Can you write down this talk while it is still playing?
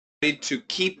to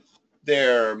keep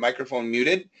their microphone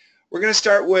muted. We're going to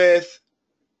start with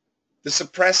the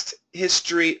suppressed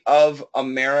history of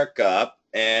America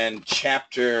and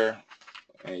chapter,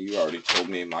 you already told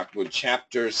me, Mahmoud,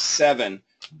 chapter 7,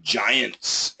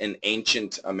 Giants in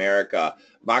Ancient America.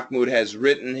 Mahmoud has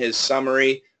written his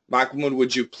summary. Mahmoud,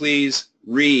 would you please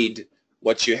read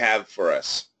what you have for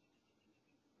us?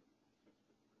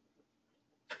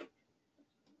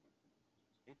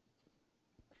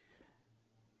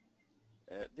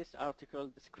 This article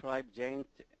describes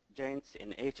giants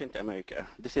in ancient America.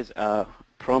 This is a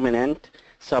prominent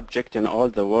subject in all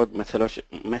the world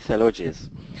mythologies.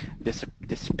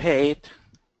 Despite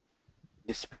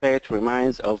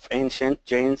remains of ancient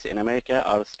giants in America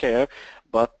are scarce,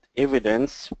 but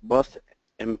evidence, both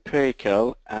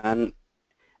empirical and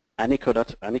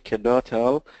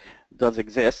anecdotal, does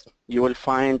exist. You will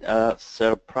find a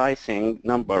surprising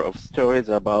number of stories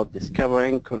about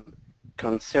discovering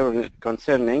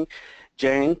concerning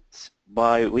giants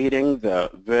by reading the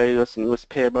various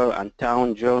newspaper and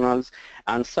town journals,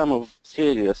 and some of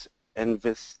serious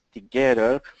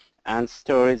investigator and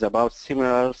stories about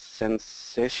similar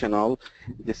sensational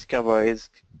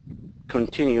discoveries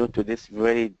continue to this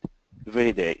very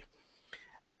day.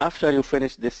 After you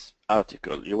finish this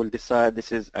article, you will decide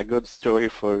this is a good story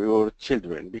for your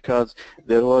children because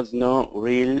there was no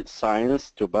real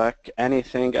science to back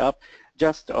anything up,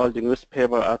 just all the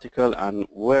newspaper article and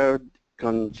word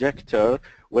conjecture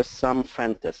with some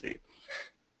fantasy.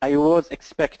 I was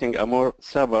expecting a more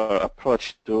sober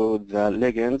approach to the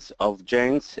legends of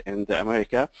giants in the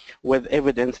America with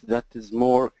evidence that is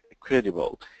more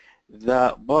credible.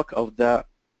 The bulk of the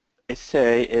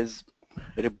essay is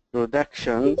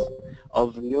reproductions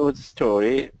of news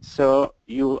story, so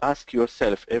you ask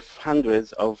yourself if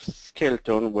hundreds of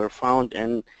skeletons were found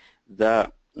in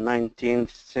the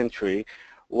 19th century,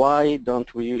 why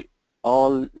don't we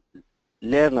all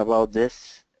learn about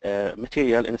this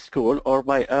material in school or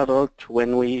by adult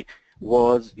when we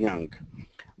was young?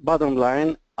 Bottom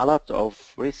line, a lot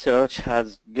of research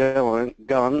has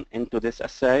gone into this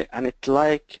essay, and it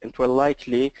will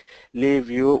likely leave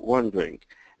you wondering.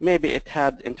 Maybe it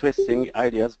had interesting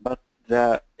ideas, but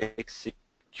the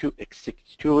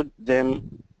execute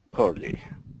them poorly.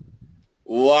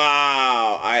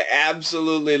 Wow, I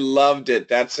absolutely loved it.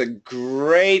 That's a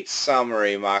great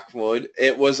summary, Mahmoud.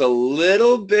 It was a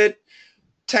little bit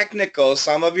technical.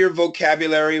 Some of your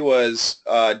vocabulary was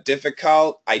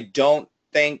difficult. I don't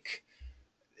think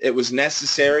it was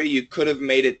necessary. You could have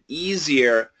made it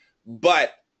easier,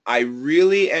 but I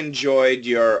really enjoyed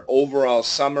your overall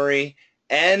summary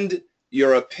and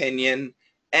your opinion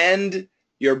and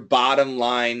your bottom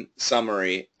line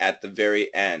summary at the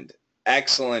very end.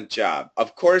 Excellent job.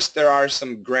 Of course, there are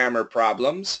some grammar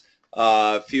problems,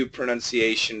 a few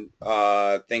pronunciation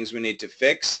things we need to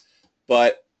fix,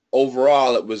 but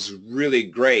overall it was really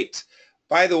great.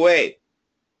 By the way,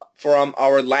 from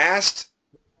our last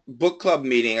book club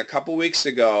meeting a couple weeks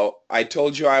ago, I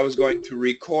told you I was going to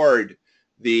record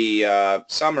the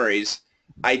summaries.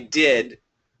 I did,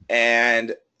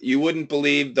 and you wouldn't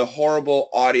believe the horrible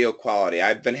audio quality.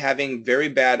 I've been having very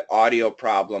bad audio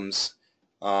problems.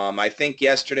 I think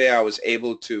yesterday I was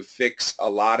able to fix a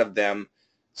lot of them.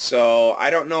 So I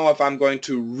don't know if I'm going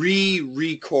to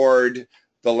re-record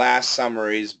the last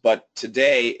summaries, but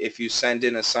today, if you send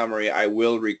in a summary, I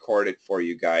will record it for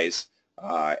you guys.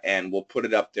 And we'll put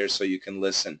it up there so you can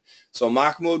listen. So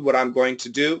Mahmoud, what I'm going to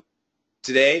do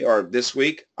today or this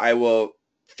week, I will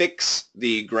fix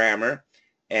the grammar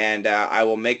and I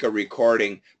will make a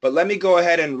recording. But let me go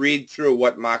ahead and read through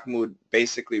what Mahmoud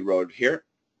basically wrote here.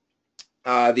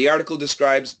 The article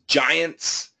describes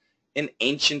giants in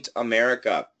ancient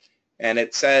America, and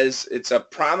it says it's a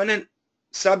prominent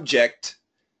subject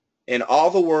in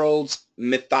all the world's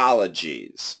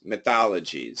mythologies.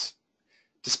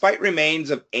 Despite remains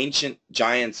of ancient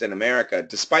giants in America,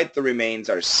 despite the remains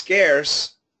are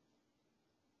scarce,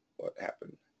 what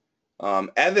happened?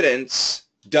 Evidence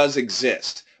does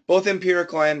exist, both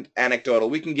empirical and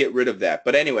anecdotal. We can get rid of that,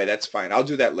 but anyway, that's fine. I'll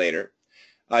do that later.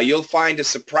 You'll find a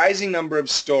surprising number of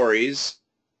stories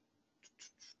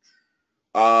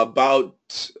about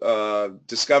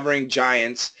discovering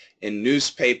giants in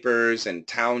newspapers and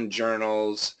town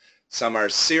journals. Some are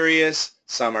serious,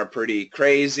 some are pretty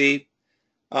crazy.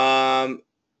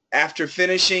 After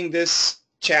finishing this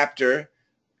chapter,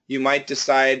 you might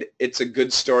decide it's a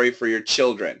good story for your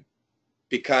children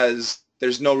because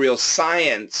there's no real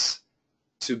science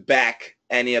to back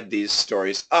any of these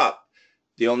stories up.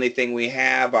 The only thing we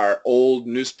have are old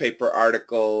newspaper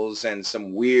articles and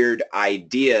some weird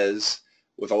ideas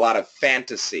with a lot of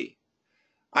fantasy.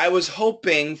 I was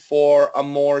hoping for a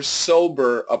more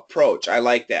sober approach. I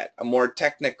like that. A more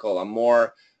technical, a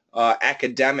more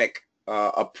academic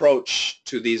approach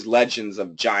to these legends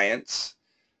of giants.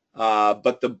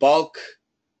 But the bulk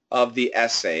of the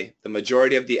essay, the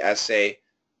majority of the essay,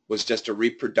 was just a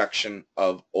reproduction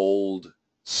of old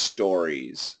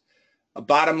stories.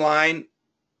 Bottom line,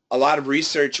 a lot of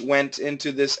research went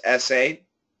into this essay,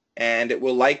 and it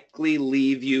will likely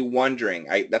leave you wondering.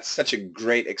 That's such a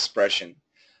great expression.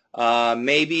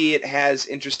 Maybe it has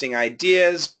interesting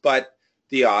ideas, but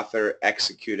the author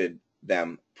executed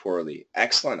them poorly.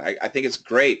 Excellent. I think it's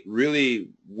great. Really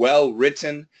well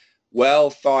written, well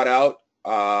thought out.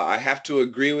 I have to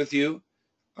agree with you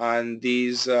on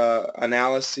these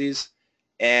analyses.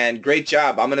 And great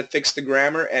job. I'm going to fix the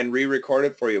grammar and re-record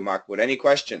it for you, Mahmoud. Any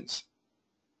questions?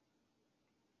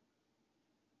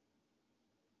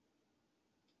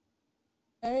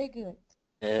 Very good.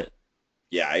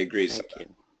 Yeah, I agree. Thank you.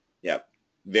 Yep.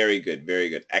 Very good. Very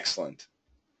good. Excellent.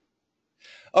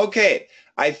 Okay.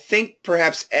 I think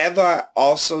perhaps Eva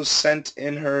also sent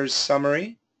in her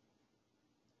summary.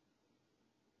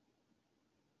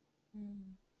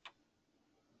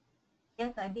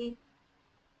 Yes, I did.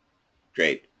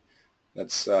 Great.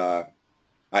 Let's,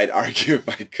 I'd argue if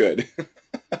I could.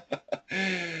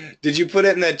 Did you put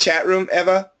it in the chat room,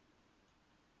 Eva?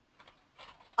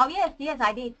 Oh, yes, yes,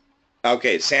 I did.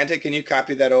 Okay. Santa, can you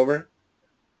copy that over?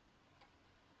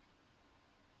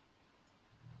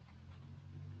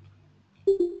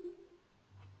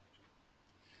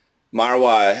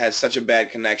 Marwa has such a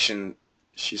bad connection.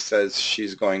 She says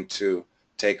she's going to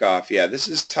take off. Yeah, this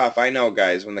is tough. I know,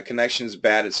 guys. When the connection's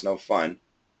bad, it's no fun.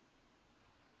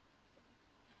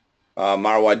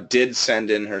 Marwa did send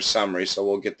in her summary, so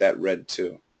we'll get that read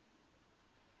too.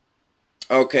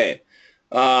 Okay.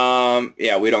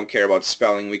 Yeah, we don't care about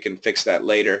spelling. We can fix that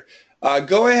later.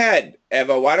 Go ahead,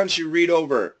 Eva. Why don't you read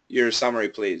over your summary,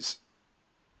 please?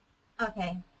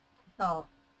 Okay, so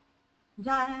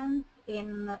giants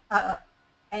in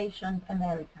ancient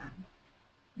America.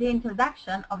 The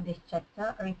introduction of this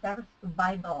chapter refers to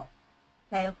Bible,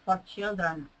 tales for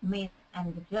children, myth,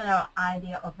 and the general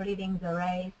idea of reading the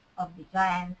race of the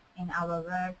giants in our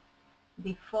world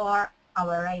before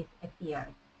our race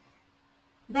appeared.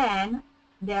 Then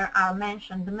there are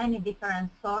mentioned many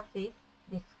different sources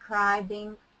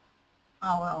describing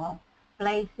our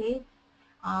places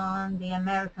on the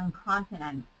American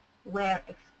continent, where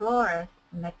explorers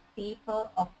met people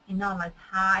of enormous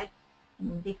height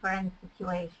in different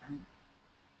situations.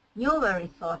 Newer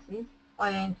resources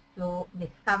point to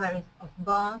discoveries of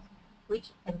bones which,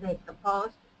 as they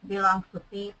supposed, belong to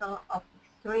people of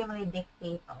extremely big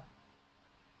people.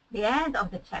 The end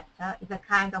of the chapter is a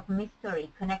kind of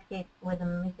mystery connected with the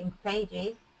missing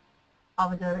pages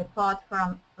of the report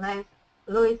from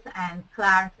Lewis and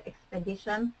Clark's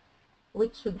expedition,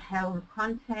 which should have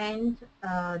contained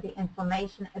the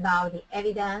information about the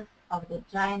evidence of the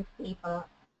giant people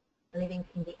living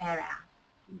in the area.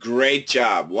 Great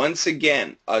job. Once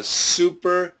again, a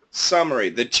super summary.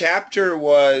 The chapter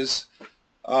was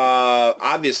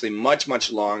obviously much, much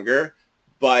longer,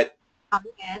 but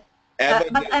Yes. Eva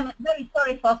But I'm very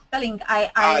sorry for spelling.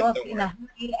 I was in a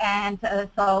hurry, and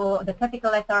so the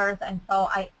capital letters, and so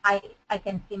I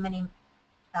can see many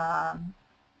yeah,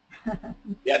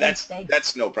 mistakes.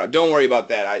 that's no problem. Don't worry about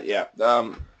that.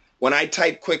 When I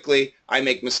type quickly, I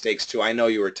make mistakes too. I know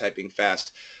you were typing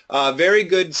fast. Very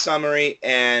good summary,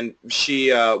 and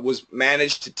she was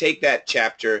managed to take that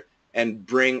chapter and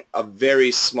bring a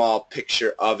very small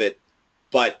picture of it.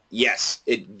 But yes,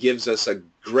 it gives us a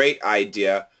great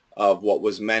idea of what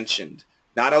was mentioned.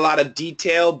 Not a lot of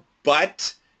detail,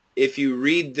 but if you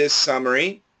read this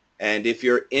summary, and if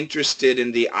you're interested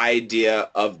in the idea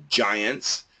of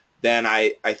giants, then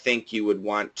I think you would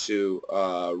want to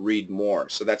read more.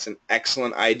 So that's an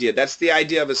excellent idea. That's the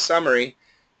idea of a summary.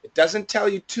 It doesn't tell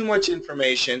you too much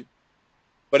information,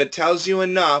 but it tells you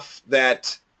enough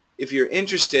that if you're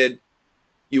interested,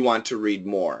 you want to read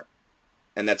more.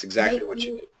 And that's exactly what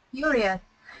you do. Curious.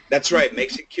 That's right.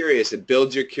 Makes you curious. It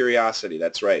builds your curiosity.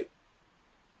 That's right.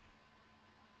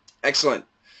 Excellent.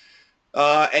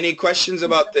 Any questions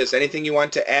about this? Anything you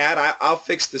want to add? I'll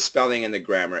fix the spelling and the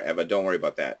grammar, Eva. Don't worry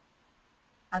about that.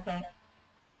 Okay.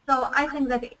 So I think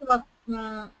that it was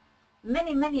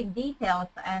many details,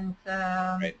 and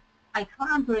Right. I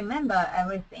can't remember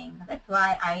everything. That's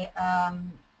why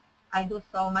I do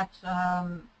so much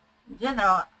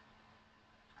general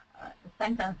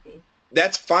sentences.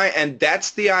 That's fine, and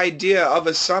that's the idea of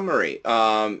a summary.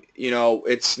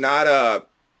 It's not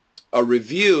a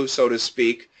review, so to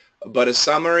speak, but a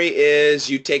summary is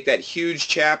you take that huge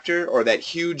chapter or that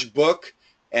huge book,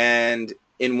 and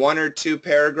in 1 or 2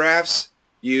 paragraphs,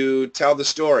 you tell the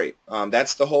story.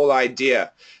 That's the whole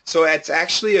idea. So it's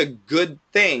actually a good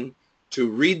thing to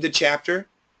read the chapter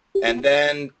and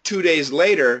then 2 days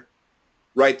later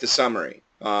write the summary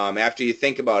after you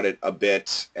think about it a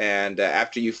bit and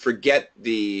after you forget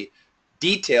the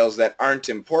details that aren't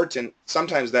important.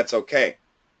 Sometimes that's okay.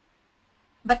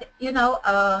 But you know,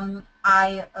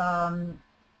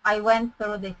 I went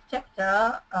through this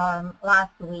chapter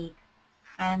last week,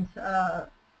 and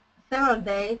several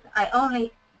days I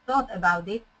only thought about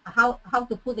it, how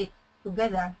to put it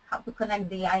together, how to connect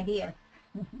the ideas.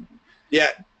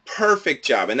 Yeah, perfect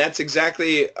job. And that's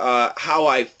exactly how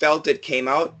I felt it came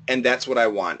out, and that's what I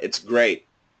want. It's great.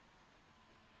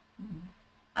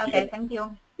 Okay, Yep. thank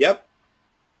you. Yep.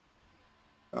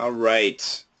 All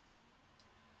right.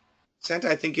 Santa,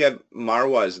 I think you have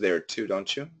Marwa's there too,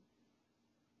 don't you?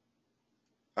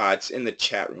 It's in the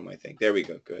chat room, I think. There we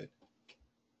go. Good.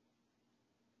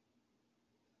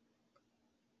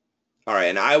 All right,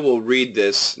 and I will read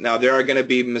this. Now, there are going to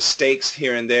be mistakes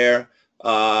here and there,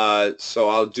 so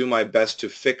I'll do my best to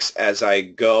fix as I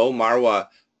go. Marwa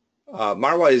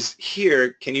is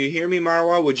here. Can you hear me,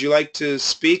 Marwa? Would you like to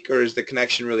speak, or is the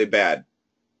connection really bad?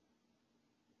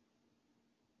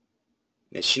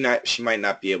 She might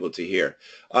not be able to hear.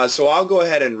 So I'll go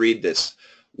ahead and read this.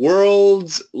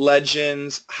 Worlds,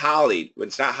 legends, Holly.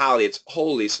 It's not Holly, it's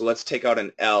holy, so let's take out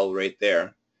an L right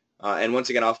there. And once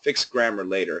again, I'll fix grammar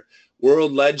later.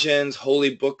 World legends,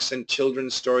 holy books, and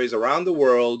children's stories around the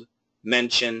world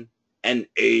mention an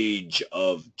age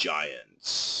of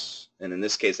giants. And in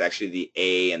this case, actually the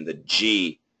A and the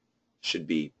G should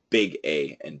be big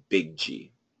A and big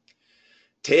G.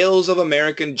 Tales of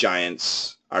American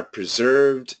giants are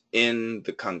preserved in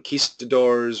the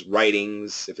conquistadors'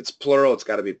 writings. If it's plural, it's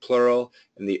got to be plural,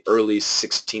 in the early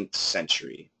 16th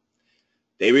century.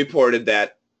 They reported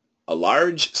that a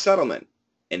large settlement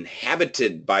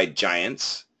inhabited by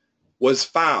giants was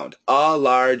found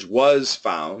along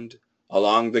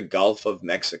the Gulf of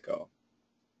Mexico.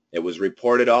 It was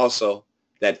reported also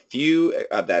that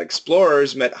that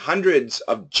explorers met hundreds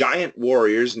of giant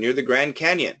warriors near the Grand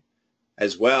Canyon,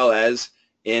 as well as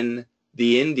in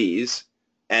the Indies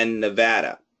and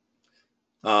Nevada.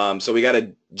 So we got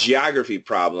a geography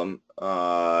problem,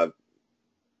 but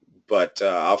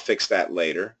I'll fix that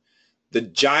later. The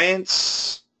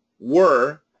giants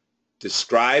were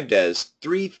described as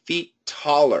 3 feet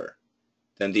taller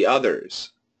than the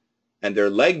others, and their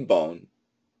leg bone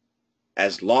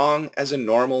as long as a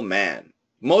normal man.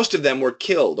 Most of them were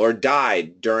killed or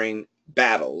died during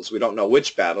battles. We don't know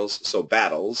which battles, so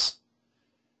battles.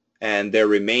 And their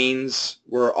remains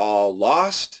were all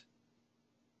lost,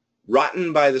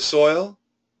 rotten by the soil,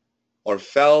 or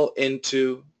fell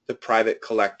into the private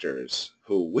collectors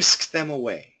who whisked them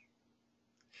away.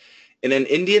 In an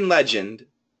Indian legend,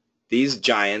 these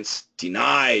giants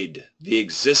denied the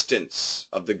existence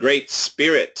of the Great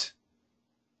Spirit,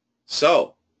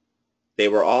 so they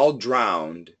were all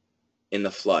drowned in the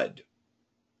flood.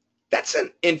 That's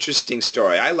an interesting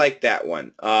story. I like that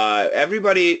one.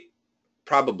 Everybody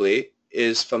probably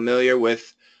is familiar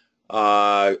with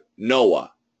Noah's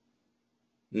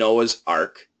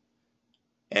Ark,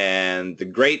 and the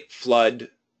great flood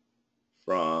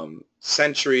from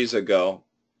centuries ago,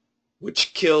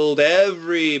 which killed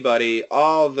everybody,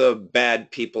 all the bad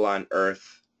people on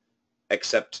earth,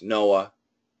 except Noah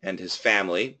and his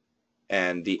family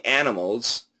and the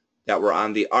animals that were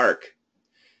on the ark.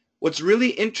 What's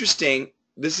really interesting,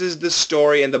 this is the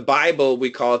story, in the Bible we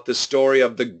call it the story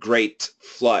of the Great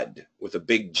Flood, with a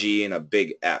big G and a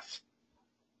big F.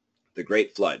 The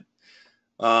Great Flood.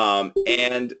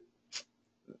 And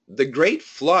the Great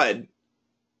Flood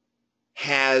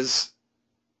has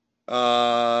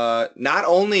not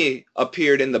only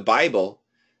appeared in the Bible,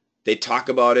 they talk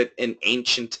about it in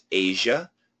ancient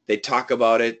Asia, they talk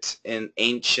about it in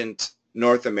ancient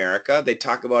North America, they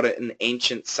talk about it in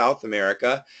ancient South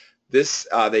America,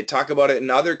 they talk about it in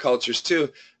other cultures too.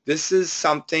 This is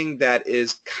something that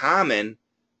is common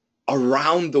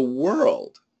around the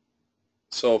world.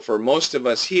 So for most of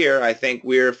us here, I think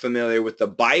we're familiar with the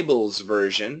Bible's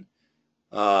version,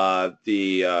 Noah,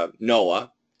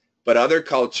 but other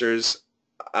cultures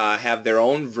have their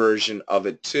own version of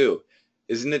it too.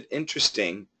 Isn't it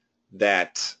interesting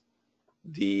that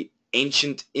the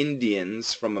ancient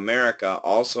Indians from America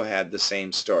also had the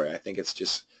same story? I think it's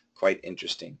just quite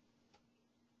interesting.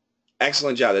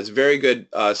 Excellent job. That's a very good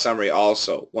summary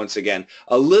also. Once again,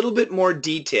 a little bit more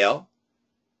detail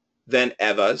than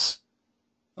Eva's,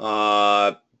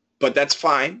 but that's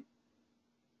fine.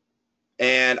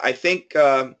 And I think,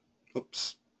 I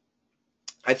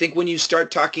think when you start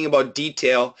talking about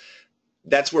detail,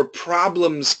 that's where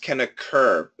problems can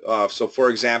occur. So for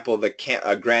example,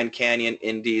 the Grand Canyon,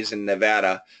 Indies, and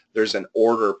Nevada, there's an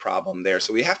order problem there.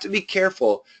 So we have to be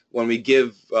careful when we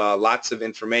give lots of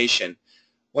information.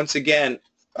 Once again,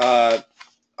 I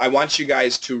want you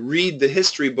guys to read the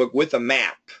history book with a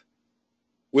map,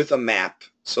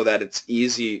 so that it's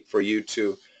easy for you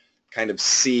to kind of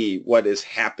see what is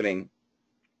happening.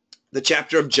 The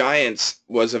chapter of giants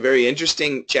was a very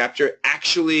interesting chapter,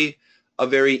 actually a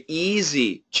very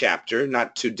easy chapter,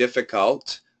 not too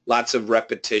difficult, lots of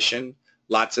repetition,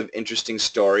 lots of interesting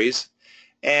stories.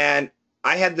 And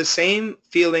I had the same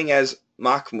feeling as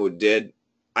Mahmoud did.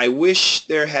 I wish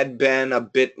there had been a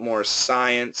bit more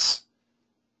science,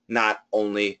 not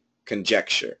only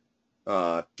conjecture,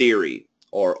 theory,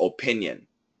 or opinion.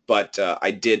 But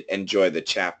I did enjoy the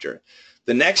chapter.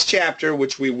 The next chapter,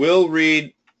 which we will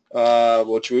read,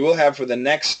 which we will have for the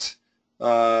next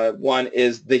one,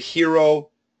 is The Hero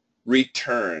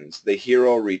Returns. The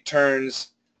Hero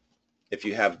Returns. If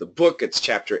you have the book, it's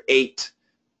chapter 8.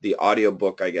 The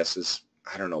audiobook, I guess, is,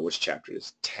 I don't know which chapter it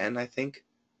is, 10, I think.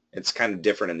 It's kind of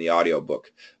different in the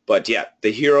audiobook. But yeah,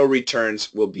 The Hero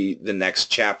Returns will be the next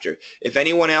chapter. If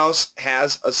anyone else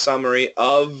has a summary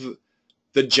of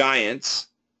the giants,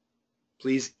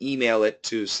 please email it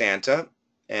to Santa.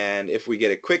 And if we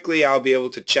get it quickly, I'll be able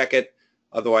to check it.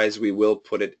 Otherwise, we will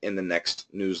put it in the next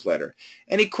newsletter.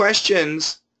 Any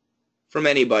questions from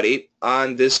anybody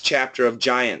on this chapter of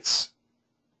giants?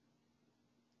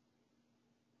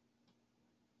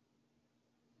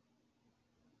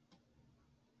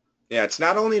 Yeah, it's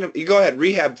not only, you go ahead,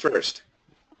 Rehab first.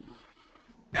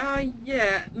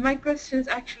 Yeah, my question is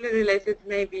actually related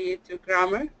maybe to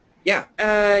grammar. Yeah.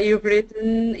 You've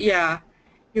written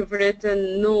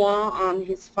Noah and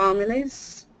his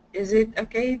families. Is it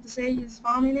okay to say his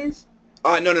families?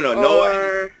 No.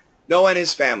 Or... Noah and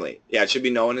his family. Yeah, it should be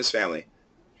Noah and his family.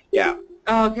 Yeah.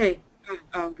 Okay.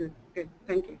 Oh, good.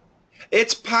 Thank you.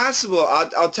 It's possible.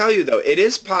 I'll tell you though, it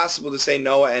is possible to say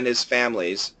Noah and his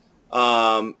families.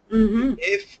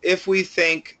 If we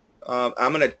think,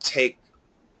 I'm going to take.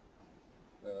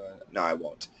 No, I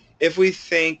won't. If we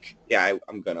think, yeah,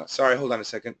 I'm gonna. Sorry, hold on a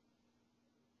second.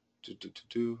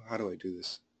 How do I do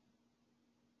this?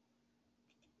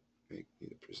 Make me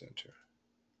the presenter.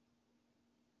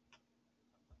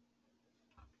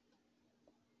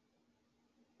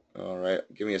 All right,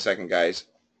 give me a second, guys.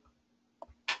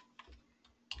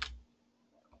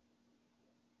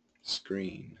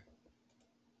 Screen.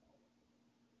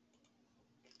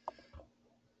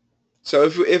 So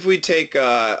if we take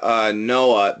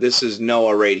Noah, this is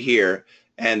Noah right here,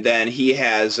 and then he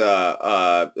has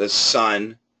a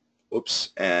son,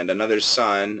 and another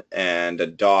son, and a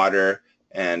daughter,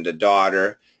 and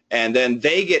then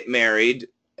they get married,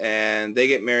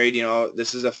 you know,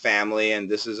 this is a family,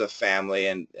 and this is a family,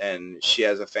 and she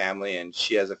has a family, and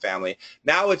she has a family.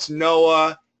 Now it's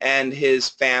Noah and his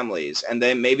families, and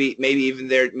then maybe even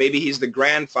maybe he's the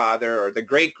grandfather or the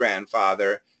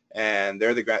great-grandfather, and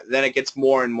they're then it gets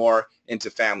more and more into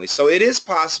families. So it is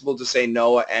possible to say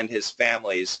Noah and his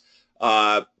families,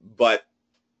 but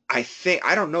I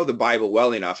don't know the Bible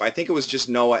well enough. I think it was just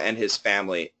Noah and his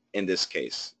family in this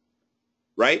case,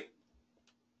 right?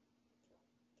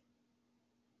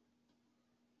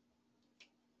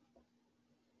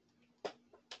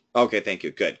 Okay, thank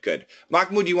you. Good.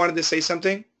 Mahmoud, you wanted to say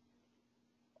something?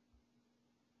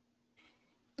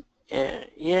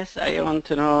 Yes, I want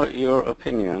to know your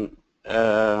opinion.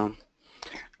 When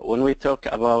we talk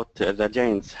about the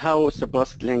giants, how is the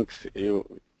bust length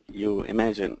you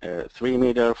imagine? 3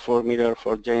 meter, 4 meter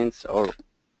for giants, or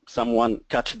someone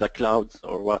catch the clouds,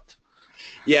 or what?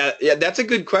 Yeah, that's a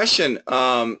good question.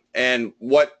 And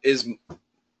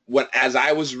as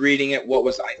I was reading it, what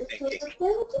was I thinking?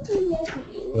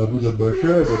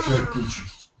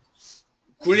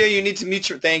 Julia, you need to mute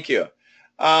your. Thank you.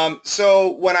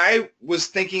 So when I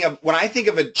think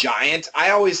of a giant,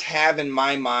 I always have in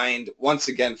my mind, once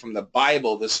again from the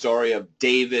Bible, the story of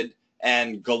David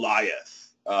and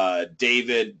Goliath.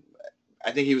 David,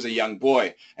 I think he was a young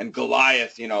boy, and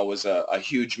Goliath, you know, was a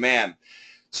huge man.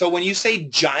 So when you say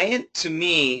giant, to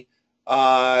me,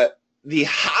 the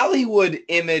Hollywood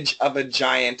image of a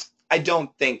giant, I don't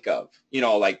think of, you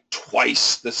know, like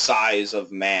twice the size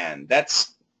of man.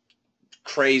 That's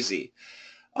crazy.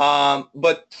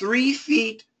 But 3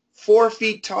 feet, 4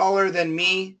 feet taller than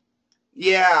me,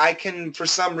 yeah, I can, for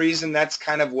some reason, that's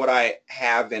kind of what I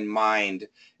have in mind.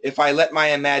 If I let my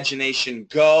imagination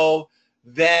go,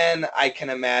 then I can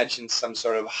imagine some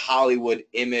sort of Hollywood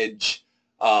image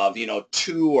of, you know,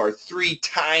 2 or 3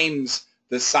 times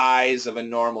the size of a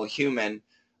normal human.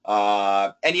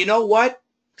 And you know what?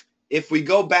 if we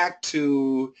go back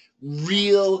to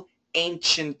real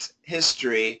ancient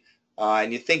history,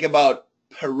 and you think about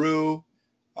Peru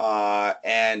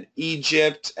and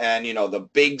Egypt and, you know, the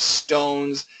big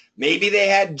stones, maybe they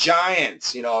had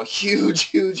giants, you know, huge,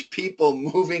 huge people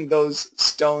moving those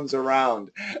stones around.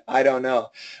 I don't know.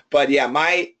 But yeah,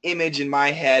 my image in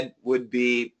my head would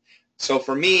be, so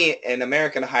for me, in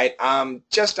American height, I'm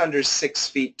just under 6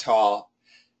 feet tall,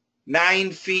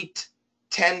 9 feet,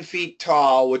 10 feet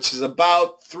tall, which is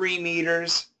about 3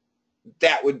 meters.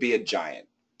 That would be a giant.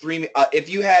 If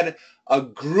you had a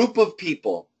group of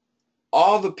people,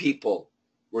 all the people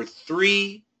were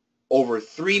over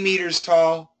 3 meters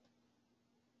tall,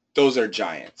 those are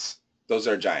giants. Those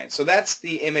are giants. So that's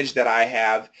the image that I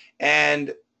have.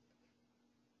 And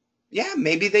yeah,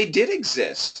 maybe they did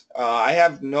exist.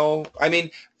 I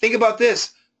mean, think about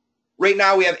this. Right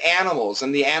now we have animals,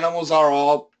 and the animals are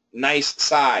all nice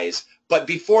size. But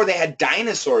before, they had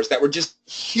dinosaurs that were just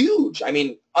huge. I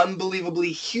mean,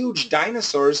 unbelievably huge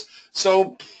dinosaurs.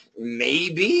 So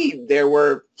maybe there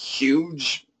were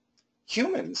huge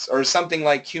humans or something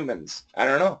like humans. I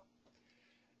don't know.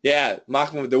 Yeah,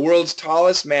 Mahmoud, the world's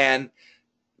tallest man.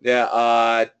 Yeah,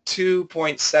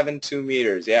 2.72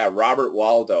 meters. Yeah, Robert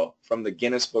Waldo from the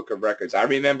Guinness Book of Records. I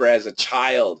remember as a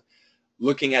child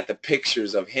looking at the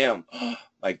pictures of him. Oh,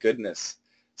 my goodness.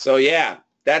 So yeah,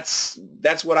 that's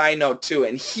what I know too.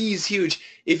 And he's huge.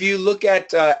 If you look at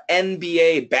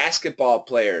NBA basketball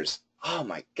players, oh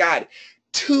my God,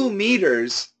 2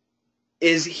 meters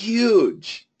is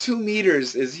huge. 2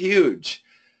 meters is huge.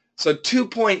 So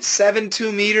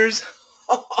 2.72 meters.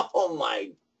 Oh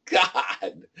my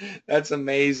God, that's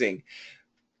amazing.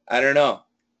 I don't know.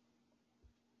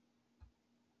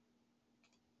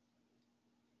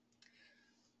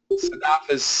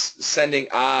 Sadaf is sending,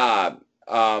 I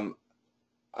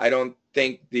don't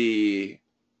think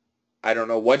I don't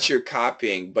know what you're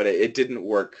copying, but it didn't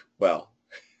work well.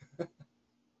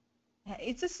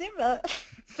 It's a symbol.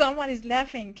 Someone is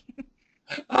laughing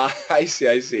I see,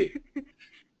 I see.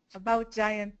 about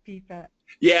giant people.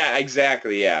 Yeah,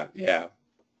 exactly, yeah, yeah.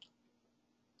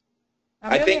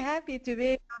 I'm I really think, happy to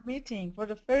be at our meeting for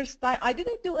the first time. I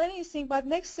didn't do anything, but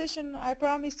next session I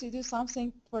promise to do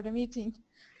something for the meeting.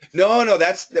 no,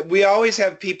 we always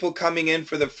have people coming in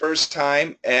for the first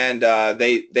time, and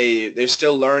they're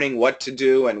still learning what to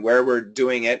do and where we're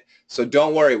doing it. So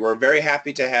don't worry, we're very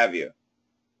happy to have you.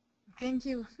 Thank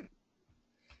you.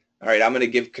 All right, I'm going to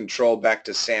give control back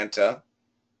to Santa.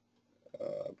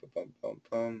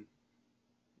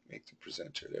 Make the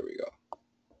presenter. There we go.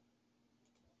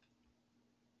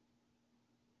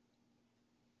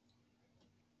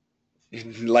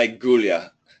 Like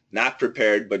Gulia, not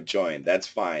prepared but joined. That's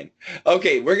fine.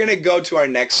 Okay, we're going to go to our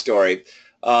next story,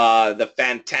 the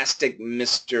Fantastic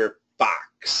Mr.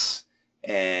 Fox.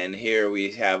 And here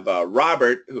we have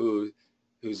Robert,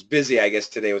 who's busy, I guess,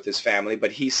 today with his family,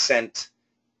 but he sent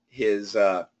his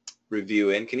review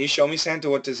in. Can you show me, Santa?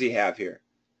 What does he have here?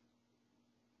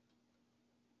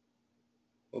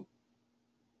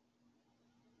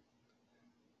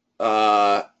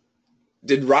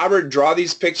 Did Robert draw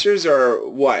these pictures or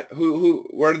what?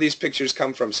 Where do these pictures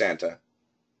come from, Santa?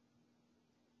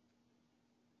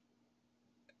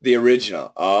 The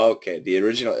original. Oh, okay, the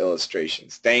original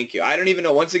illustrations. Thank you. I don't even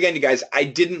know. Once again, you guys, I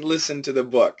didn't listen to the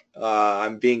book.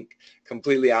 I'm being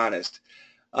completely honest.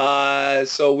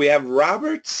 So we have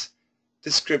Robert's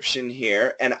description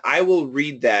here, and I will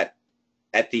read that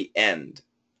at the end.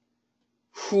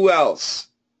 Who else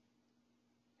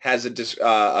has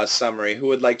a summary? Who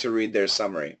would like to read their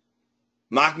summary?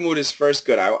 Mahmoud is first.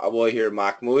 Good. I will hear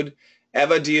Mahmoud.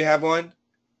 Eva, do you have one?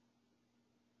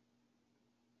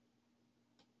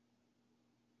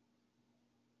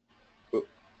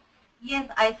 Yes,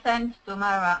 I sent to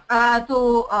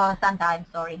Santa, I'm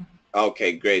sorry.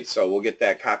 Okay, great. So we'll get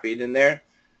that copied in there.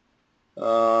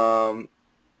 We'll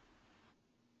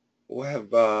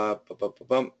have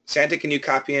Santa, can you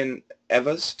copy in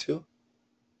Eva's too?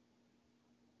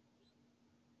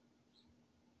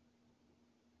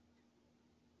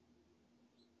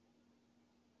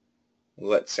 We'll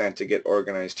let Santa get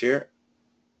organized here.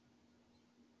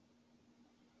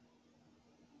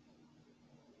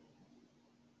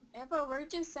 Eva,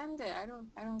 where'd you send it? I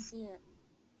don't see it.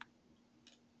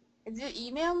 Did you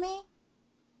email me?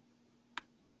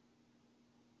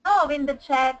 Oh, in the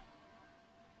chat.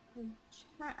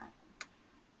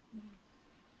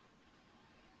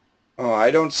 Oh, I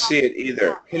don't see it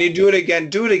either. Can you do it again?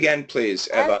 Do it again, please,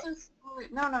 I Eva. have to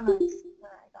no, no, no. It's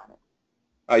there, I got it.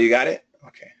 Oh, you got it?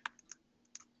 Okay.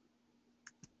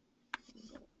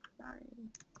 Sorry.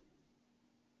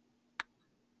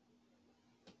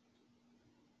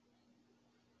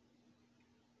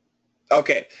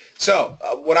 Okay, so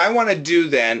what I want to do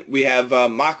then, we have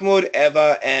Mahmoud,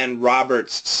 Eva, and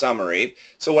Robert's summary.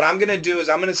 So what I'm going to do is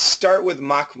I'm going to start with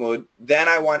Mahmoud, then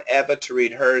I want Eva to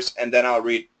read hers, and then I'll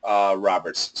read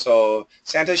Robert's. So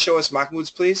Santa, show us Mahmoud's,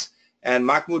 please. And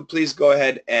Mahmoud, please go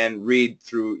ahead and read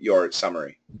through your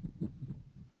summary.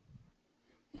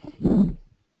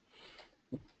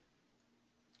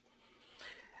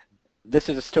 This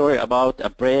is a story about a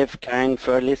brave, kind,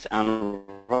 fearless, and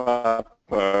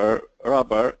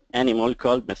robber animal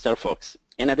called Mr. Fox.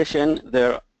 In addition,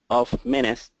 there are of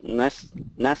meanest,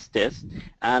 nastiest,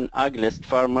 and ugliest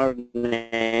farmer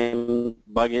named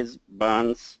Buggies,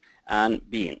 Barnes, and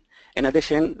Bean. In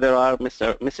addition, there are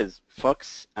Mrs.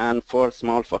 Fox and 4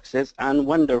 small foxes and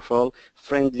wonderful,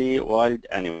 friendly wild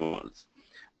animals.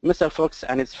 Mr. Fox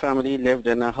and his family lived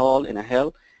in a hole in a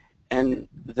hill. In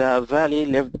the valley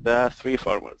lived the 3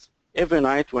 farmers. Every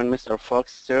night when Mr.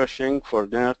 Fox searching for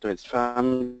dinner to his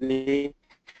family,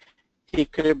 he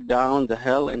crept down the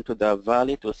hill into the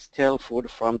valley to steal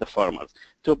food from the farmers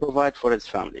to provide for his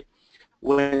family.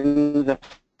 When the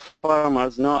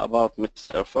farmers know about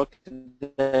Mr. Fox,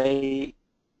 they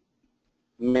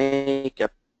make a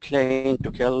plane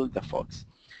to kill the fox.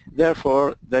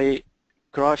 Therefore, they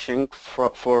crouching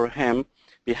for him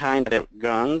behind their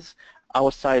guns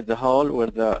outside the hole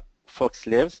where the fox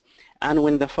lives, and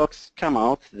when the fox come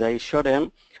out, they shot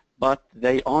him, but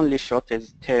they only shot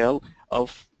his tail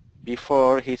off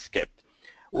before he escaped.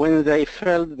 When they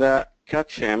failed to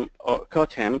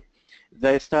caught him,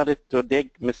 they started to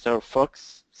dig Mr.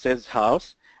 Fox's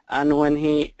house, and when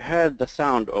he heard the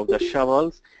sound of the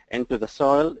shovels into the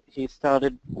soil, he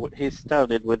started with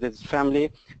his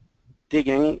family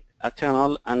digging a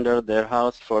tunnel under their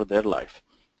house for their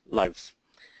lives.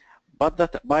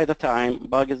 But by the time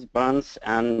Bugs, Buns,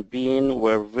 and Bean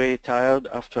were very tired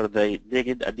after they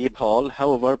digged a deep hole,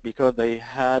 however, because they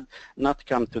had not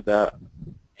come to the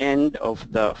end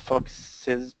of the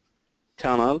fox's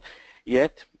tunnel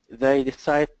yet, they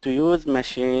decided to use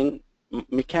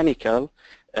mechanical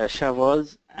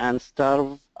shovels and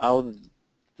starve out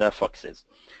the foxes.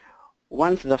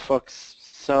 Once the fox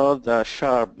saw the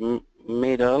sharp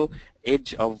middle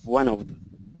edge of one of the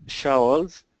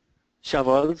shovels,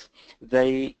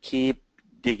 they keep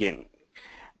digging.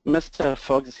 Mr.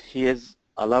 Fox, he is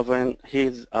a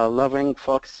loving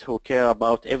fox who cares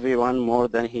about everyone more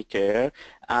than he cares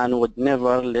and would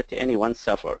never let anyone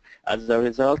suffer. As a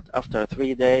result, after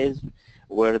 3 days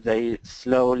where they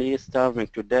slowly starving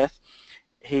to death,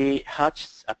 he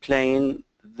hatches a plan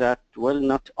that will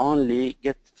not only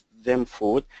get them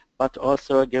food, but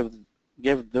also give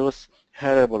those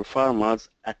horrible farmers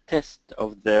a taste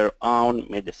of their own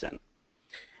medicine.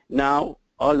 Now,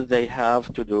 all they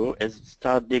have to do is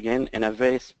start digging in a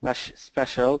very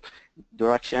special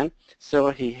direction. So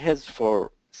he has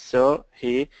 4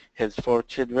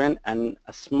 children and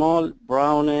a small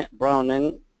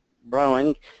browning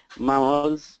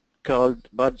mammals called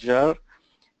badger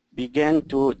began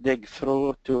to dig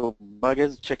through to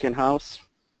Buggy's chicken house,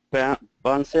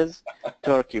 Bunce's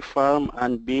turkey farm,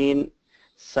 and Bean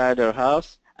cider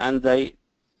house, and they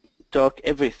took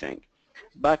everything.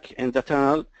 Back in the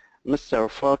tunnel, Mr.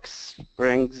 Fox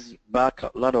brings back a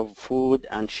lot of food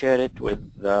and share it with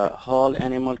the whole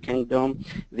animal kingdom.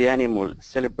 The animal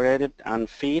celebrated and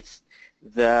feasts.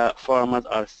 The farmers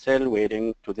are still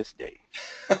waiting to this day.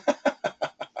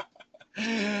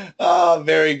 Oh,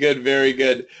 very good, very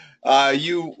good.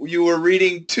 You were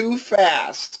reading too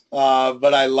fast,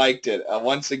 but I liked it.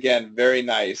 Once again, very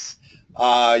nice.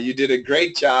 You did a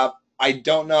great job. I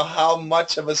don't know how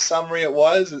much of a summary it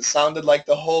was. It sounded like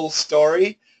the whole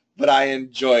story, but I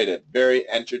enjoyed it. Very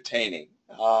entertaining.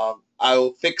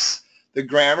 I'll fix the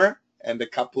grammar and a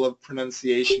couple of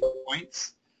pronunciation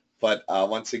points, but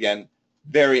once again,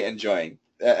 very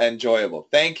enjoyable.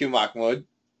 Thank you, Mahmoud.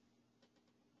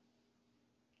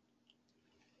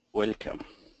 Welcome.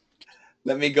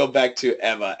 Let me go back to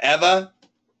Eva. Eva,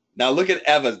 now look at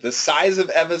Eva's. The size of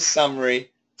Eva's summary,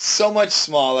 so much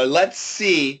smaller. Let's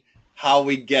see how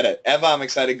we get it. Eva, I'm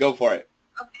excited. Go for it.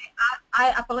 Okay,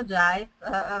 I apologize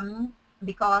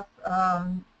because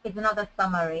it's not a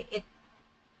summary. It's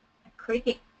a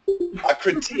critique. A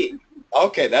critique.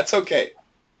 Okay, that's okay.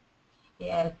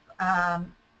 Yes.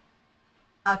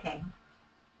 Okay.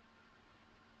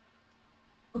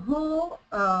 Who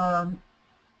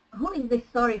is this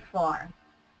story for?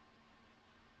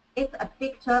 It's a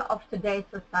picture of today's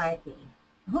society.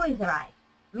 Who is right?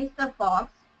 Mr.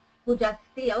 Fox, who just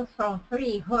steals from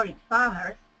 3 horrid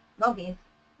farmers, Boggies,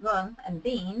 Guns, and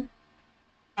Bean,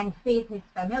 and feeds his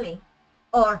family,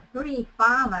 or 3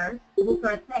 farmers who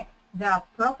protect their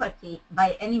property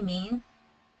by any means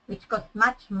which cost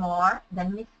much more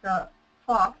than Mr.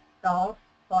 Fox solved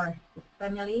for his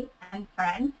family and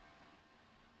friends.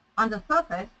 On the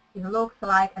surface, it looks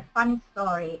like a funny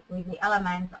story with the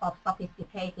elements of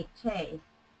sophisticated chase,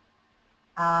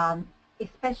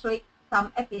 especially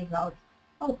some episodes.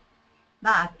 Oh,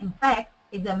 but in fact,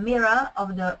 it's a mirror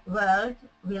of the world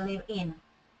we live in,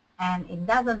 and it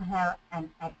doesn't have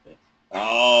an exit.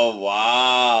 Oh,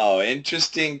 wow.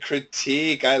 Interesting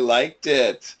critique. I liked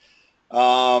it.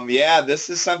 Yeah, this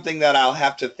is something that I'll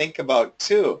have to think about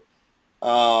too.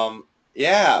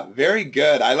 Yeah, very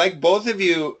good. I like both of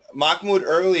you. Mahmoud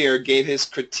earlier gave his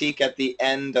critique at the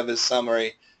end of his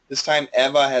summary. This time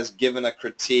Eva has given a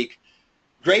critique.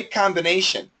 Great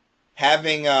combination,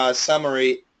 having a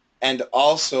summary and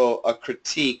also a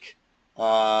critique.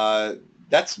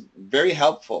 That's very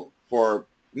helpful for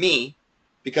me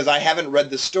because I haven't read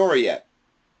the story yet.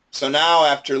 So now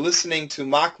after listening to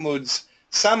Mahmoud's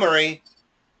summary,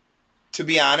 to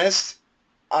be honest,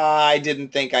 I didn't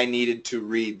think I needed to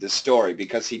read the story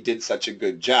because he did such a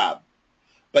good job.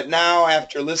 But now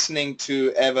after listening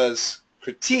to Eva's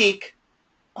critique,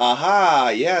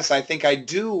 aha, yes, I think I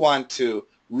do want to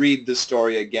read the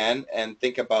story again and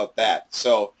think about that.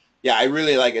 So yeah, I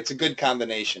really like it. It's a good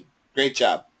combination. Great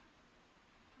job.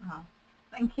 Oh,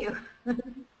 thank you.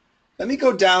 Let me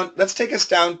go down. Let's take us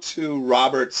down to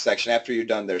Robert's section after you're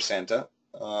done there, Santa.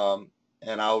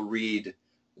 And I'll read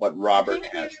what I Robert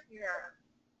think has. he's here.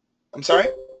 I'm sorry?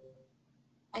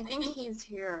 I think he's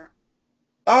here.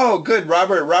 Oh, good.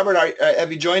 Robert,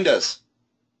 have you joined us?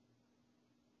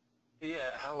 Yeah,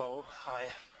 hello, hi.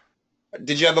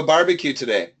 Did you have a barbecue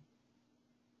today?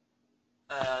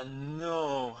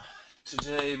 No,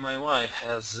 today my wife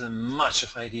has much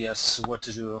of ideas what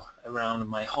to do around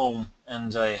my home,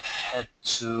 and I had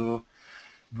to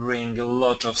bring a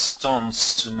lot of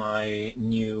stones to my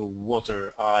new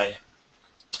water eye,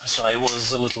 so I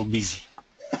was a little busy.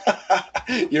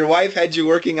 Your wife had you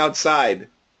working outside.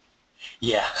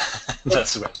 Yeah,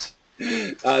 that's right.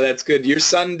 That's good. Your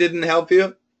son didn't help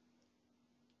you?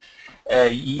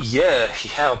 Yeah, he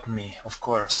helped me, of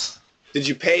course. Did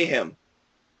you pay him?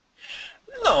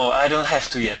 No, I don't have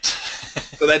to yet.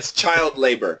 So that's child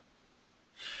labor.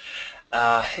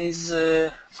 He's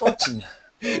 14, so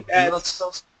That's- not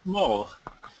so small.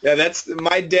 Yeah, that's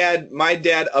my dad. My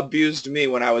dad abused me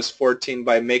when I was 14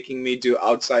 by making me do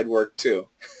outside work too.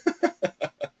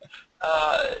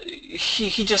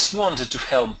 He just wanted to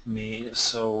help me,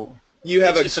 so You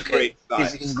have it's a okay. great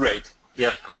son. He's great.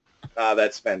 Yeah.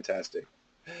 That's fantastic.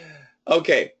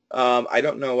 Okay, I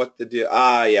don't know what the deal.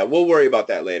 Yeah, we'll worry about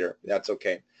that later. That's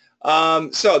okay.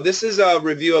 So this is a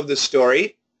review of the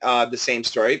story, the same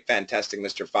story. Fantastic,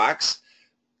 Mr. Fox.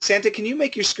 Santa, can you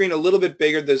make your screen a little bit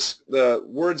bigger? The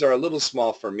words are a little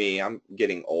small for me. I'm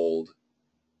getting old.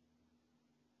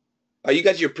 You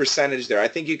got your percentage there. I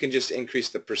think you can just increase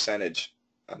the percentage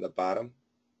on the bottom.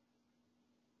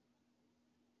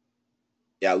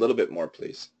 Yeah, a little bit more,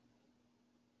 please.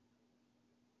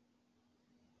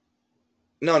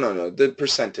 No, the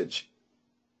percentage.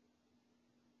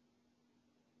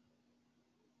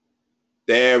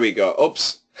 There we go.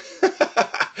 Oops.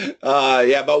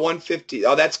 Yeah, about 150.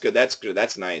 Oh, that's good. That's good.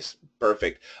 That's nice.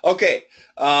 Perfect. Okay.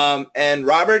 And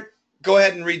Robert, go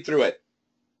ahead and read through it.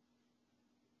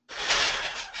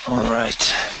 All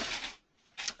right.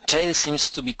 Tail seems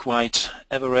to be quite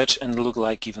average and look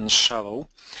like even shallow.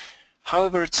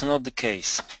 However, it's not the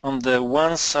case. On the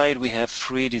one side we have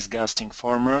three disgusting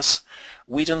farmers.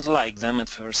 We don't like them at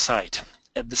first sight.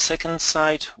 At the second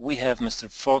side we have Mr.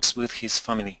 Fox with his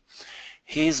family.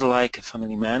 He is like a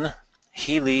family man.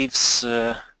 He leaves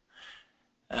their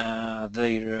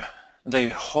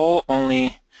hole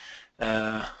only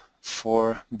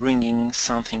for bringing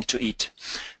something to eat.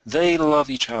 They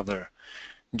love each other,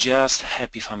 just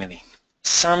happy family.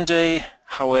 Someday,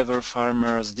 however,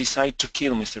 farmers decide to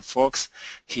kill Mr. Fox.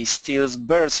 He steals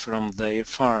birds from their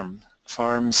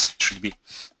farms should be.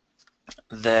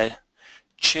 The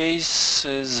chase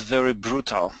is very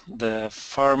brutal. The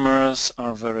farmers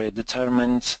are very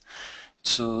determined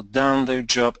to done their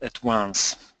job at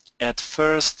once. At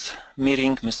first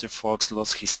meeting, Mr. Fox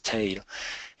lost his tail.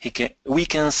 We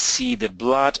can see the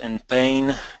blood and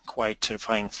pain, quite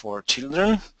terrifying for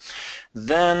children.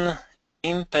 Then,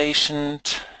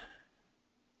 impatient...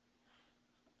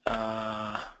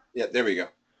 Yeah, there we go.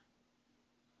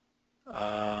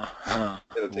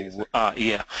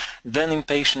 Yeah. Then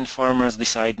impatient farmers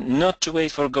decide not to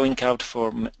wait for going out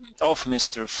of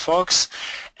Mr. Fox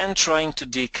and trying to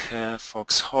dig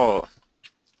Fox hole.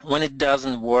 When it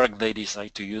doesn't work, they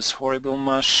decide to use horrible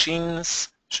machines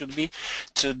should be,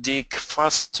 to dig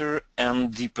faster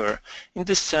and deeper. In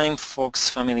the same fox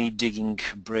family, digging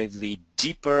bravely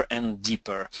deeper and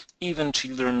deeper, even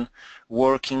children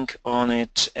working on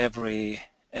it very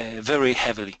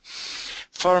heavily.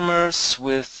 Farmers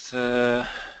with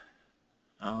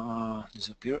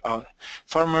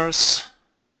farmers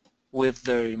with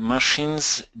their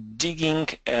machines digging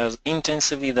as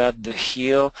intensively that the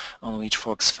hill on which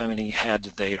Fox family had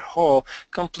their hole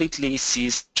completely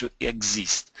ceased to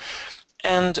exist.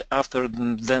 And after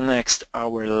the next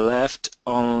hour left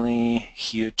only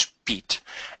huge pit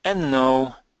and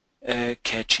no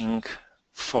catching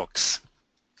fox.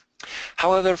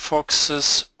 However,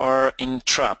 foxes are in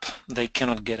trap. They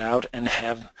cannot get out and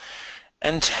have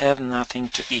nothing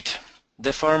to eat.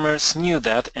 The farmers knew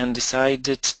that and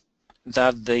decided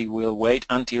that they will wait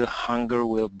until hunger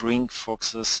will bring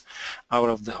foxes out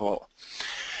of the hole.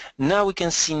 Now we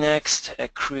can see next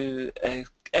excretion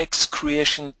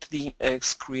thing.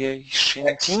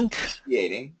 Excruciating.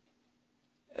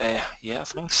 Yeah,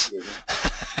 thanks.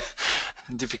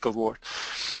 Difficult word.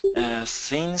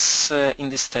 Things in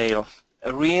this tale.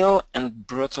 A real and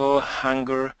brutal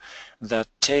hunger that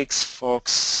takes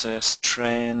fox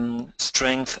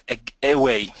strength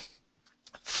away.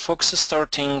 Fox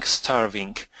starving,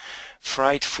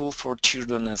 frightful for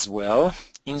children as well.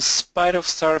 In spite of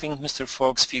starving, Mr.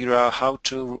 Fox figured out how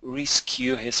to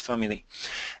rescue his family.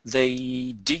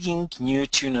 They digging new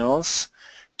tunnels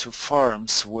to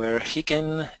farms where he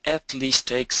can at least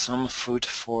take some food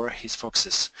for his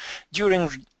foxes.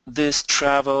 During this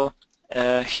travel,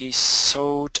 he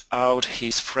sought out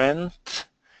his friends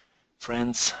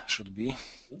should be,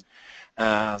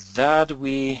 that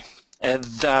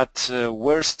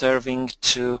were starving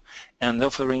too, and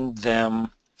offering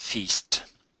them feast.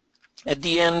 At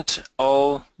the end,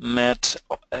 all met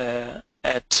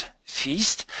at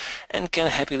feast and can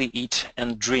happily eat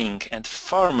and drink, and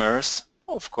farmers,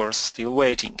 of course, still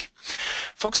waiting.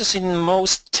 Foxes in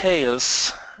most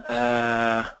tales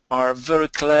are very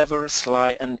clever,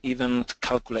 sly, and even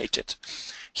calculated.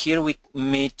 Here we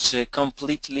meet a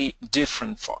completely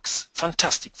different fox,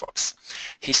 fantastic fox.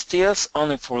 He steals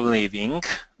only for living.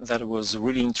 That was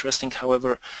really interesting.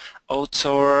 However,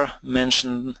 author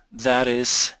mentioned that it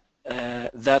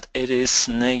is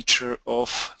nature of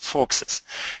foxes.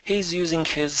 He is using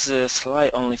his sly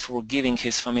only for giving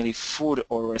his family food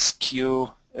or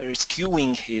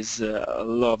rescuing his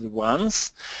loved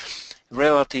ones,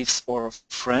 relatives or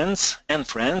friends.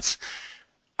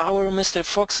 Our Mr.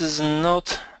 Fox is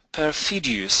not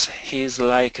perfidious. He is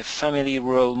like a family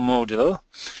role model.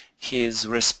 He is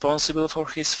responsible for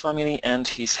his family and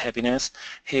his happiness.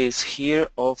 He is here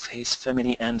of his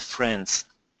family and friends.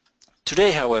 Today,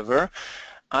 however,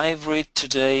 I've read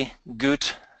today good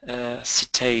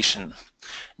citation.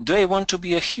 Do I want to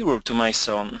be a hero to my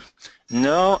son?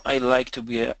 No, I like to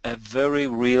be a very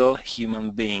real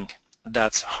human being.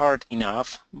 That's hard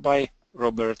enough, by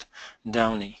Robert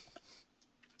Downey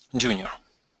Jr.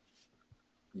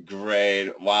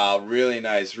 Great. Wow, really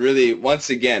nice. Really, once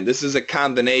again, this is a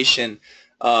combination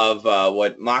of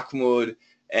what Mahmoud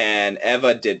and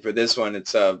Eva did for this one.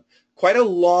 It's quite a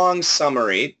long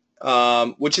summary,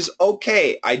 which is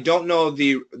okay. I don't know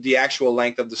the actual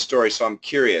length of the story, so I'm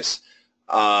curious.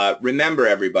 Remember,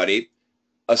 everybody,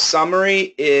 a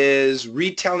summary is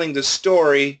retelling the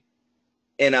story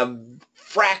in a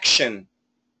fraction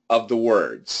of the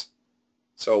words.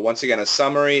 So once again, a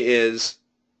summary is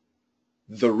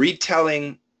the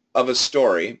retelling of a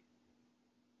story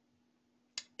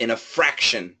in a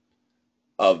fraction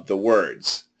of the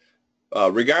words.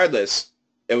 Regardless,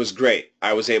 it was great.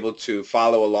 I was able to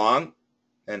follow along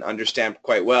and understand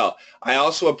quite well. I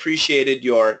also appreciated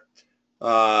your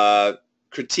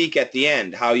critique at the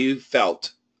end, how you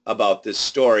felt about this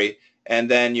story, and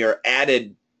then your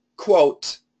added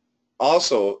quote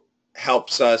also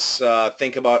helps us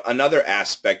think about another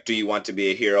aspect. Do you want to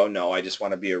be a hero? No, I just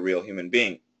want to be a real human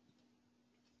being.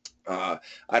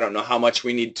 I don't know how much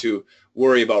we need to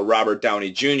worry about Robert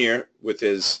Downey Jr. with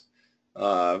his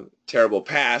terrible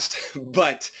past,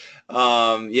 but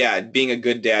yeah, being a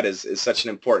good dad is such an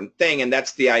important thing, and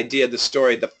that's the idea of the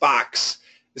story. The fox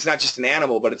is not just an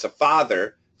animal, but it's a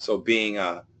father, so being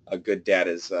a good dad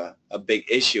is a big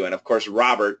issue. And of course,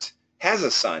 Robert has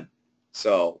a son,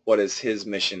 so what is his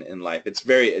mission in life?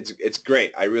 It's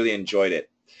great. I really enjoyed it.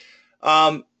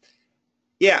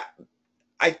 Yeah,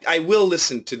 I will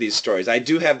listen to these stories. I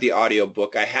do have the audio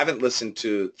book. I haven't listened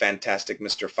to Fantastic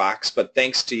Mr. Fox, but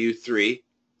thanks to you three,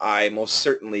 I most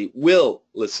certainly will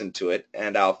listen to it,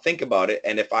 and I'll think about it,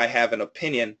 and if I have an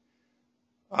opinion,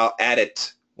 I'll add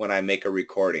it when I make a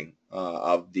recording.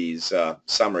 of these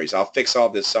summaries. I'll fix all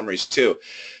the summaries too.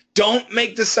 Don't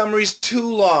make the summaries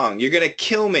too long. You're going to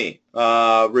kill me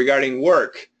regarding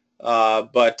work.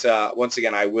 But once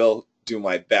again, I will do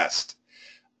my best.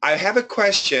 I have a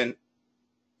question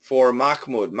for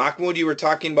Mahmoud. Mahmoud, you were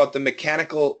talking about the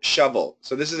mechanical shovel.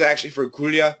 So this is actually for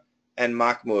Gulya and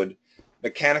Mahmoud.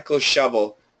 Mechanical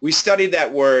shovel. We studied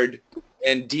that word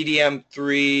in DDM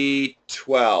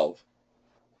 312.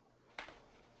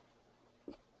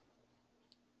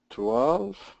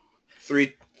 12?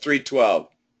 312.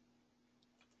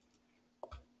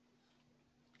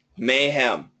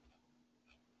 Mayhem.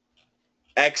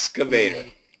 Excavator.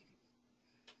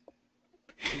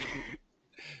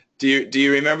 Do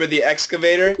you remember the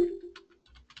excavator?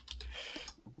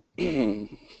 No.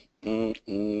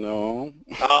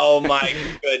 Oh my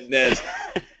goodness.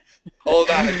 Hold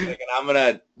on a second. I'm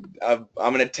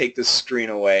gonna take the screen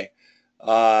away.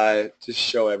 Just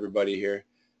show everybody here.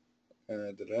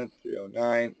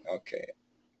 309. Okay.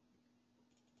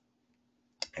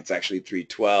 It's actually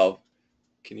 312.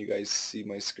 Can you guys see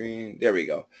my screen? There we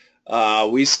go.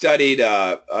 We studied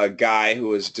a guy who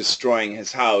was destroying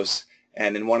his house,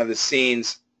 and in one of the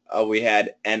scenes we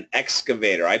had an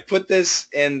excavator. I put this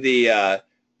in the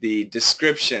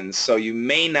description, so you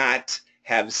may not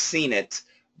have seen it,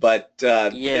 but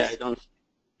Yeah, I don't.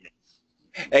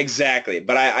 exactly.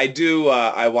 But I do.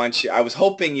 I want you. I was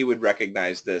hoping you would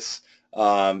recognize this.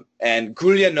 And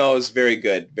Gulya knows very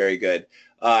good, very good.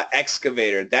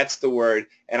 Excavator. That's the word.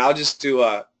 And I'll just do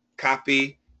a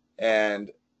copy,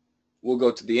 and we'll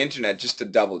go to the internet just to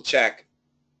double check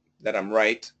that I'm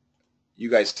right. You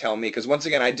guys tell me, because once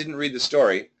again, I didn't read the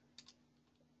story.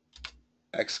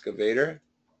 Excavator.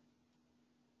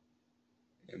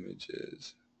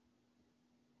 Images.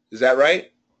 Is that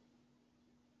right?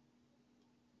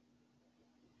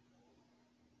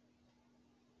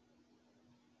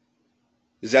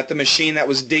 Is that the machine that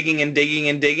was digging and digging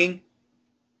and digging?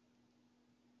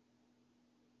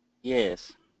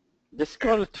 Yes. This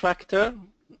called tractor?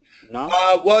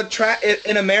 No? Well,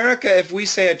 in America, if we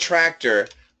say a tractor,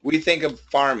 we think of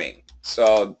farming.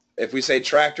 So if we say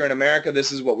tractor in America,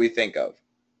 this is what we think of.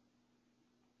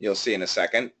 You'll see in a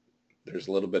second. There's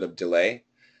a little bit of delay.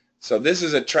 So this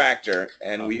is a tractor,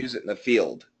 and we use it in the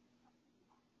field.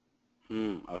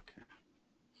 Okay.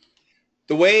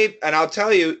 The way, and I'll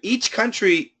tell you, each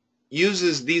country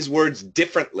uses these words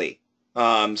differently.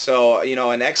 So, you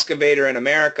know, an excavator in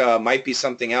America might be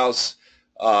something else,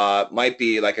 might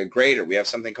be like a grater. We have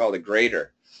something called a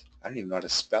grater. I don't even know how to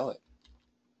spell it.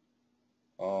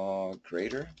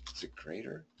 Grater? Is it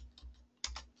grater?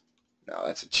 No,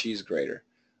 that's a cheese grater.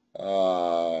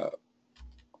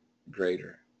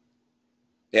 Grater.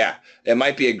 Yeah, it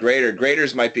might be a grater.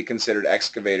 Graters might be considered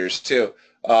excavators too,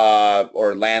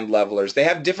 or land levelers. They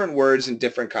have different words in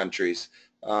different countries.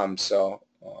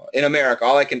 In America,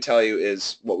 all I can tell you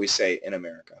is what we say in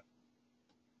America.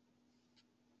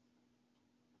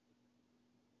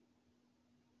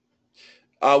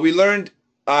 We learned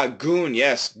goon,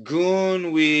 yes.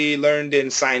 Goon we learned in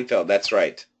Seinfeld, that's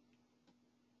right.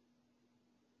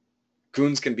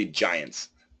 Goons can be giants.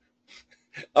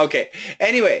 Okay,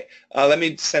 anyway, let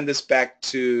me send this back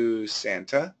to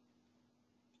Santa.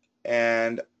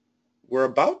 And we're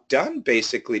about done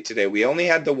basically today. We only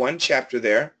had the one chapter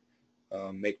there.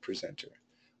 Make presenter.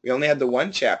 We only had the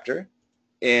one chapter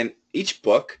in each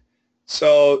book.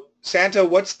 So Santa,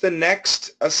 what's the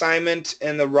next assignment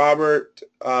in the Robert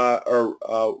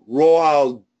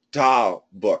Roald Dahl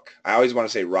book? I always want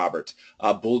to say Robert.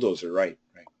 Bulldozer, right.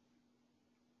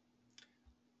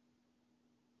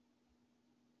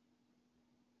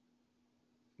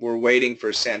 We're waiting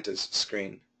for Santa's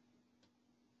screen.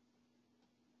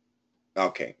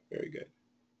 Okay, very good.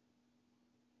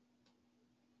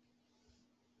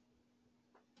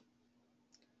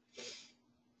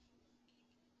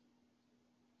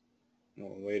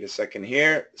 Well, wait a second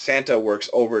here. Santa works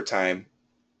overtime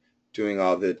doing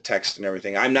all the text and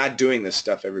everything. I'm not doing this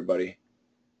stuff, everybody.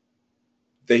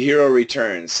 The hero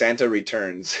returns. Santa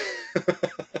returns.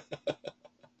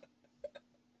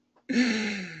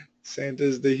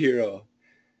 Santa's the hero.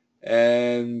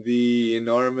 And the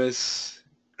enormous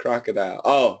crocodile.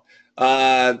 Oh,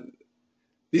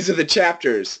 these are the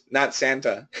chapters, not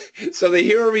Santa. So the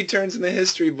hero returns in the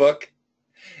history book,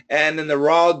 and in the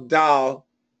Roald Dahl,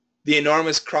 the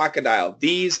enormous crocodile.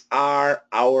 These are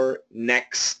our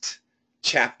next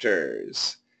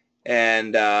chapters.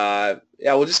 And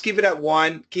yeah, we'll just keep it at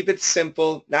one. Keep it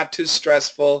simple, not too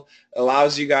stressful.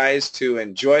 Allows you guys to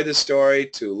enjoy the story,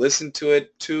 to listen to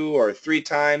it 2 or 3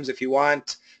 times if you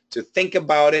want, to think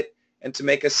about it, and to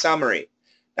make a summary.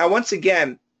 Now, once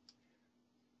again,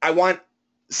 I want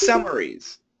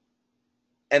summaries.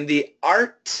 And the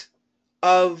art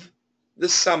of the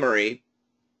summary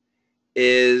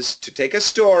is to take a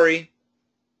story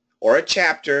or a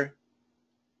chapter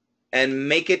and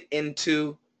make it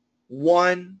into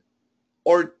 1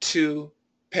 or 2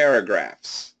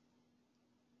 paragraphs.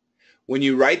 When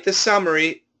you write the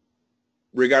summary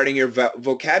regarding your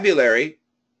vocabulary,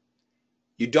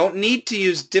 you don't need to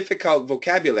use difficult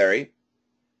vocabulary.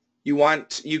 You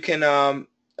can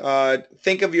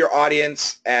think of your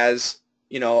audience as,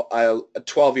 you know, a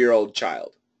 12-year-old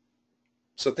child.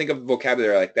 So think of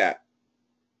vocabulary like that.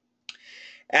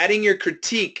 Adding your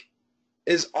critique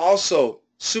is also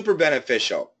super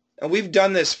beneficial. And we've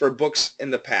done this for books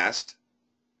in the past.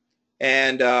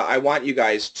 And I want you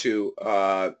guys to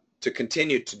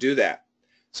continue to do that.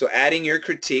 So adding your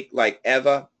critique like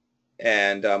Eva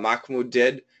and Mahmoud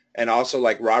did, and also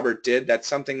like Robert did, that's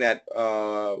something that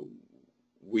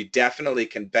we definitely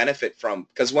can benefit from.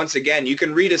 Because once again, you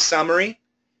can read a summary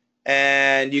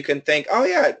and you can think, oh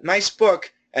yeah, nice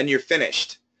book, and you're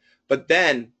finished. But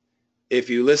then if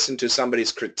you listen to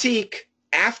somebody's critique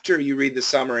after you read the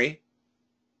summary,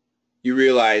 you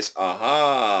realize,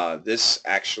 aha, this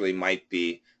actually might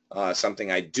be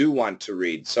something I do want to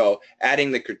read. So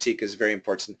adding the critique is very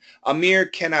important. Amir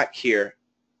cannot hear,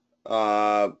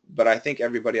 but I think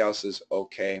everybody else is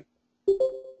okay.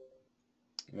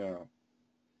 Yeah.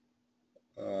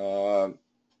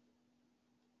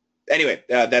 Anyway,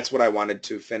 that's what I wanted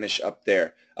to finish up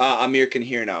there. Amir can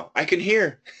hear now. I can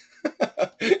hear.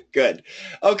 Good.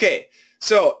 Okay.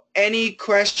 So any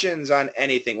questions on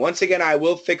anything? Once again, I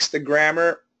will fix the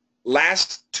grammar.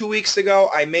 Last 2 weeks ago,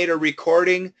 I made a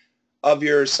recording of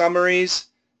your summaries.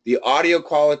 The audio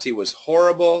quality was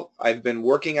horrible. I've been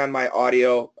working on my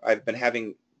audio. I've been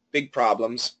having big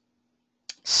problems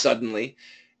suddenly.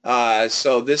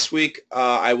 So this week,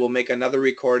 I will make another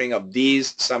recording of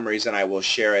these summaries and I will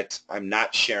share it. I'm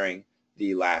not sharing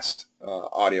the last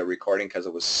audio recording because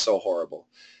it was so horrible.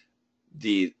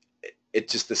 The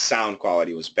sound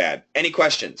quality was bad. Any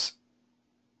questions?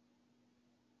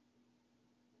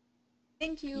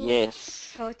 Thank you.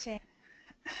 Yes. Coaching.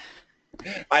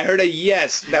 I heard a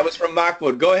yes. That was from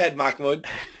Mahmoud. Go ahead, Mahmoud.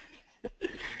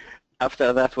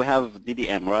 After that, we have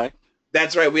DDM, right?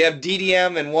 That's right. We have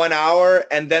DDM in 1 hour,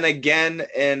 and then again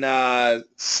in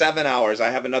 7 hours. I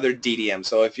have another DDM.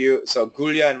 So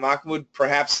Gulia and Mahmoud,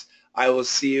 perhaps I will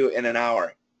see you in an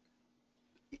hour.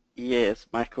 Yes.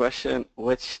 My question: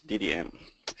 which DDM?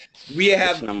 We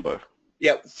have which number?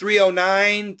 Yeah,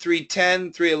 309,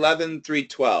 310, 311,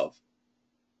 312.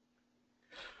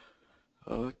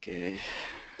 Okay.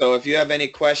 So if you have any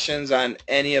questions on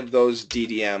any of those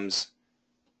DDMs,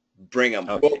 bring them.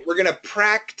 Okay. Well, we're going to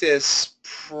practice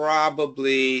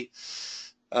probably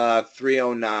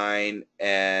 309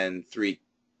 and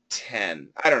 310.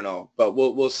 I don't know, but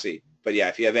we'll see. But yeah,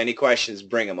 if you have any questions,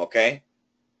 bring them, okay?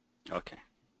 Okay.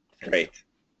 Great.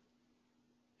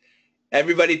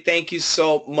 Everybody, thank you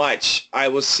so much. I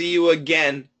will see you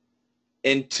again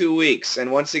in 2 weeks.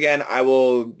 And once again, I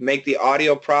will make the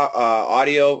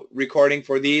audio recording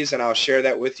for these, and I'll share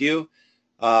that with you.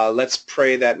 Let's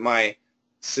pray that my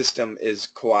system is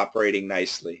cooperating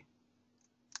nicely.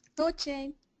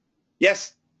 Coaching.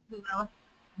 Yes.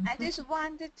 I just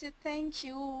wanted to thank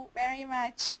you very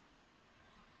much.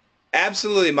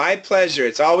 Absolutely. My pleasure.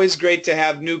 It's always great to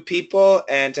have new people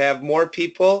and to have more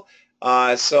people.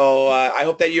 So I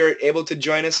hope that you're able to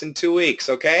join us in 2 weeks,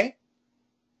 okay?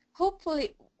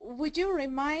 Hopefully, would you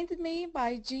remind me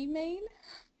by Gmail?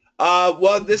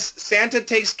 Well, this Santa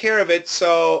takes care of it,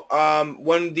 so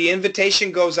when the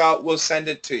invitation goes out, we'll send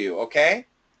it to you, okay?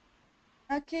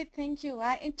 Okay, thank you.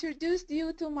 I introduced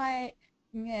you to my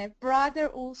brother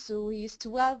also. He's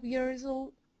 12 years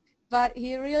old, but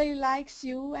he really likes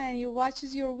you and he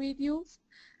watches your videos.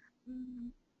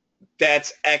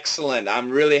 That's excellent. I'm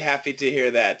really happy to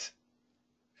hear that.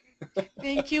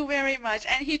 Thank you very much.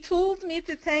 And he told me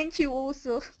to thank you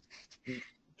also.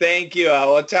 Thank you. I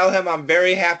will tell him I'm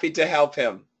very happy to help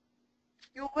him.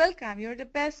 You're welcome. You're the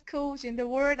best coach in the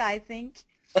world, I think.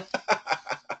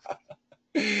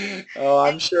 Oh,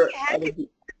 I'm sure.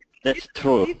 That's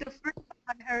true. The first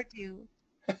time I heard you.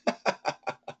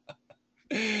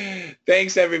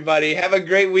 Thanks, everybody. Have a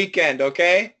great weekend,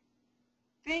 okay?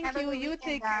 Thank you. You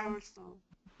take care also.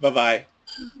 Bye-bye.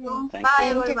 Thank Bye,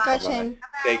 you. everybody. Bye-bye. Take care.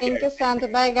 Thank you, Santa.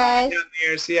 Bye, guys. See you,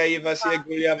 Amir. See you, Eva. See you,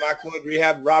 Gulia, Mahmoud,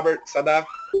 Rehab, Robert, Sadaf,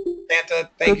 Santa.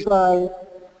 Thank you. Goodbye.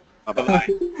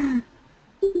 Bye-bye.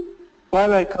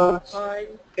 Bye-bye, Coach.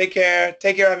 Take care.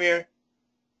 Take care, Amir.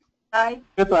 Bye.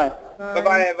 Goodbye.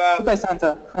 Bye-bye, Eva. Goodbye,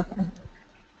 Santa.